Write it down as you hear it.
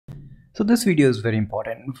So this video is very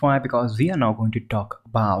important. Why? Because we are now going to talk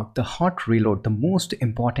about the hot reload, the most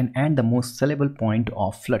important and the most sellable point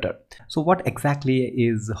of Flutter. So what exactly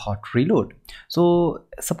is hot reload? So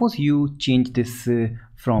suppose you change this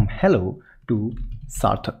from hello to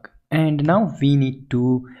Sarthak, and now we need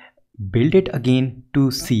to build it again to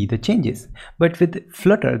see the changes. But with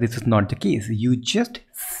Flutter this is not the case. You just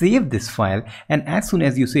save this file, and as soon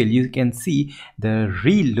as you save, you can see the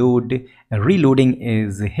reloading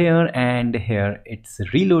is here, and here it's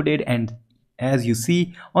reloaded, and as you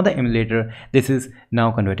see on the emulator, this is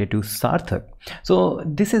now converted to Sarthak. So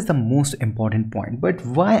this is the most important point. But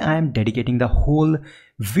why I am dedicating the whole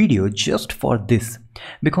video just for this?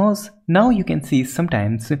 Because now you can see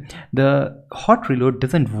sometimes the hot reload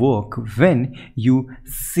doesn't work when you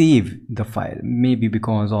save the file, maybe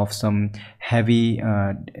because of some heavy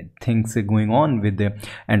things going on with the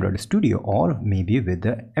Android Studio, or maybe with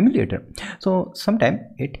the emulator. So sometimes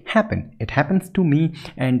it happens to me,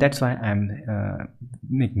 and that's why I'm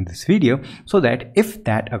making this video, so that if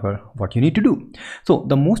that occur, what you need to do. So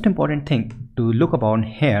the most important thing to look upon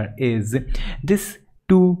here is this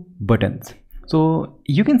two buttons. So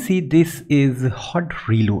you can see this is hot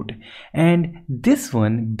reload, and this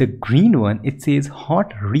one, the green one, it says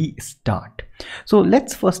hot restart. So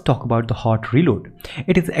let's first talk about the hot reload.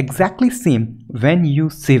 It is exactly same when you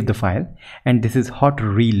save the file, and this is hot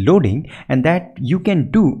reloading, and that you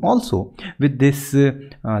can do also with this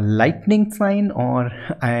lightning sign, or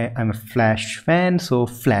I'm a Flash fan, so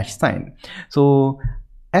Flash sign. So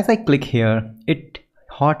as I click here, it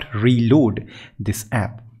hot reload this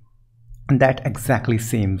app, and that exactly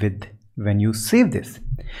same with when you save this.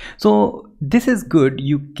 So this is good.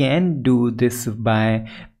 You can do this by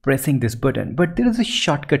pressing this button, but there is a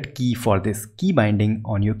shortcut key for this key binding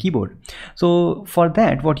on your keyboard. So for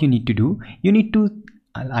that, what you need to do, you need to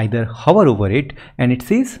either hover over it, and it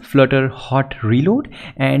says Flutter Hot Reload,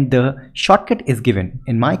 and the shortcut is given,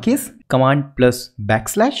 in my case, command plus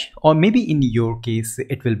backslash, or maybe in your case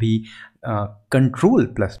it will be control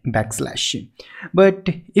plus backslash. But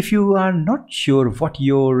if you are not sure what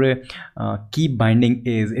your key binding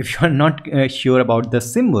is, if you are not sure about the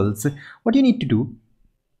symbols, what you need to do,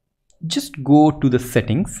 just go to the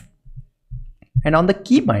settings, and on the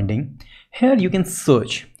key binding here you can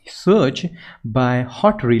search by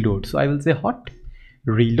hot reload. So I will say hot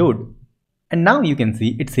reload, and now you can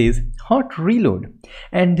see it says hot reload,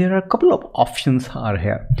 and there are a couple of options are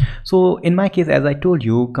here. So in my case, as I told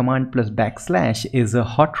you, command plus backslash is a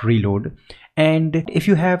hot reload. And if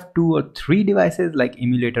you have 2 or 3 devices, like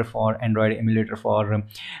emulator for Android, emulator for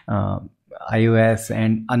iOS,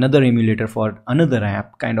 and another emulator for another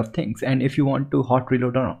app kind of things, and if you want to hot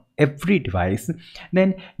reload on every device,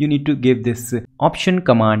 then you need to give this option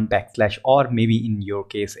command backslash, or maybe in your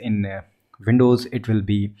case in Windows it will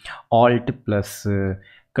be alt plus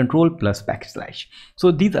control plus backslash.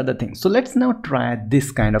 So these are the things. So let's now try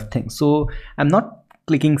this kind of thing. So I'm not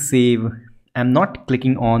clicking save, I'm not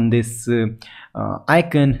clicking on this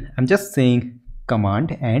icon, I'm just saying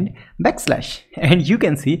command and backslash, and you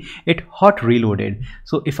can see it hot reloaded.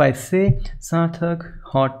 So if I say Sarthak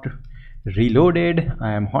hot reloaded,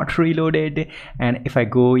 I am hot reloaded, and if I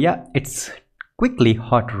go, yeah, it's quickly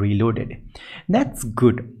hot reloaded. That's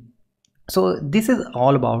good. So this is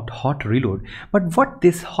all about hot reload. But what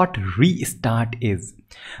this hot restart is,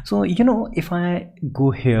 so you know, if I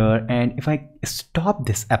go here and if I stop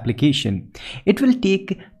this application, it will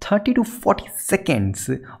take 30 to 40 seconds,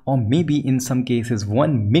 or maybe in some cases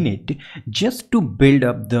 1 minute, just to build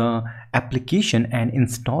up the application and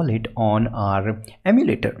install it on our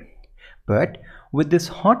emulator. But with this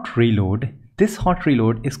hot reload, this hot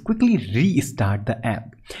reload is quickly restart the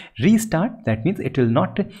app. Restart, that means it will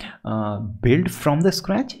not build from the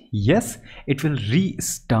scratch. Yes, it will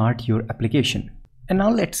restart your application. And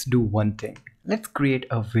now let's do one thing. Let's create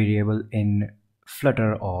a variable in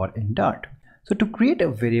Flutter or in Dart. So to create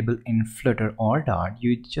a variable in Flutter or Dart,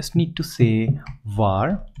 you just need to say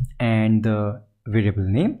var and the variable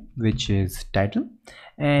name, which is title,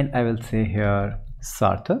 and I will say here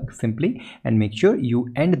Sarthak simply, and make sure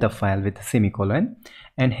you end the file with a semicolon,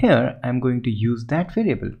 and here I'm going to use that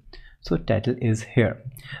variable. So title is here.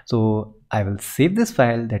 So I will save this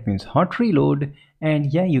file, that means hot reload,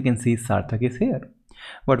 and yeah, you can see Sarthak is here.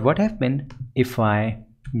 But what happened if I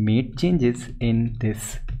made changes in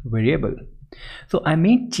this variable? So I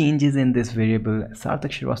made changes in this variable,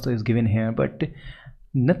 Sarthak Shrivastava is given here, but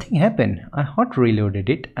nothing happened. I hot reloaded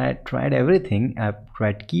it. I tried everything. I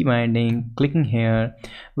tried key binding, clicking here,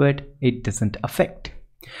 but it doesn't affect.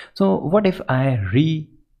 So what if I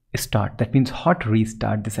start, that means hot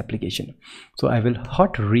restart this application. So I will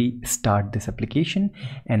hot restart this application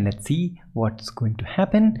and let's see what's going to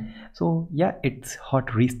happen. So yeah, it's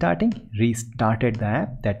hot restarting, restarted the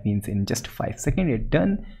app. That means in just 5 seconds it's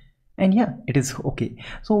done. And yeah, it is okay.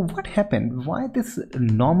 So what happened? Why this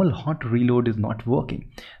normal hot reload is not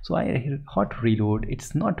working? So I hit hot reload,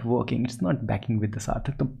 it's not working, it's not backing with the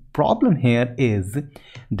Sarthak. The problem here is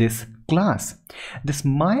this class. This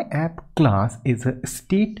my app class is a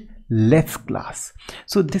stateless class.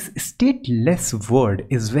 So this stateless word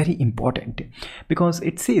is very important because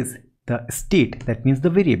it says the state, that means the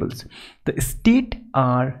variables. The state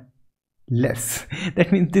are less.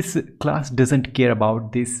 That means this class doesn't care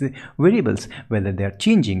about these variables, whether they are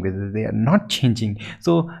changing, whether they are not changing.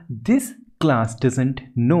 So this class doesn't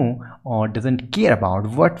know or doesn't care about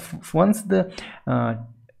what, once the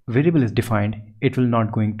variable is defined, it will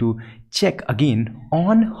not going to check again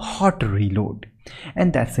on hot reload.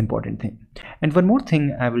 And that's the important thing. And one more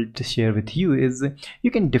thing I will just share with you is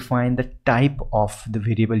you can define the type of the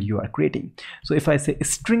variable you are creating. So if I say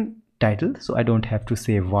string title, so I don't have to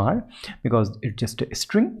say var because it's just a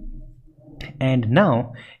string. And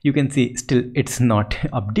now you can see still it's not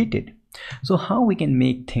updated. So how we can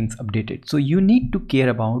make things updated? So you need to care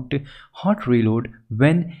about hot reload,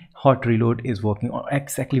 when hot reload is working, or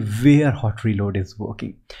exactly where hot reload is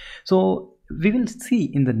working. So we will see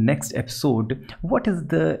in the next episode what is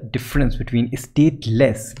the difference between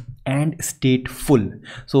stateless and stateful.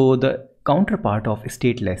 So the counterpart of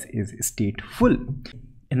stateless is stateful.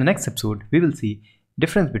 In the next episode, we will see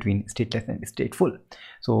difference between stateless and stateful.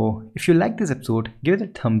 So if you like this episode, give it a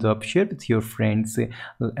thumbs up, share with your friends,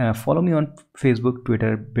 follow me on Facebook,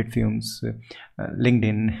 Twitter, Bitfumes,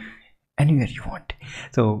 LinkedIn, anywhere you want.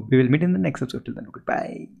 So we will meet in the next episode. Till then,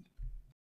 goodbye.